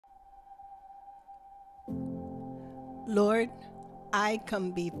Lord, I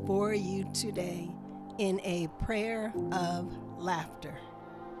come before you today in a prayer of laughter.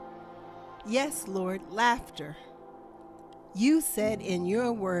 Yes, Lord, laughter. You said in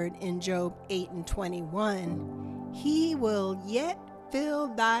your word in Job 8:21, He will yet fill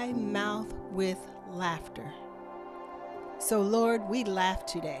thy mouth with laughter. So, Lord, we laugh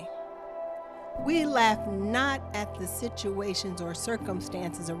today. We laugh not at the situations or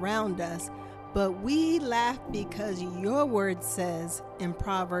circumstances around us, but we laugh because your word says in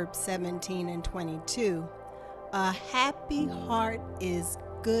Proverbs 17:22, a happy heart is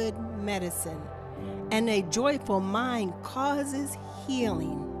good medicine, and a joyful mind causes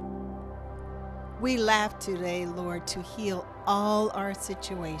healing. We laugh today, Lord, to heal all our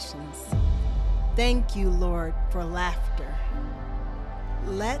situations. Thank you, Lord, for laughter.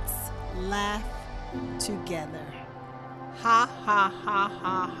 Let's laugh together. Ha ha ha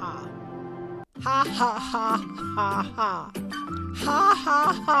ha ha. Ha ha ha ha ha. Ha ha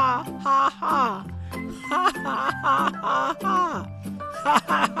ha ha ha. Ha ha ha ha ha. Ha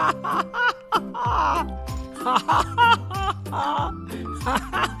ha ha ha ha. Ha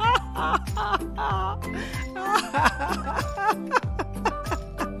ha ha ha.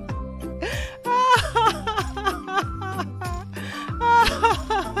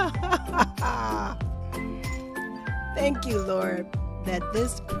 Thank you, Lord, that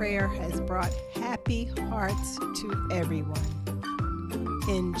this prayer has brought happy hearts to everyone.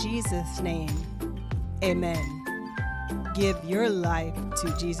 In Jesus' name, amen. Give your life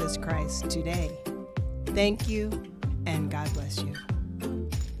to Jesus Christ today. Thank you, and God bless you.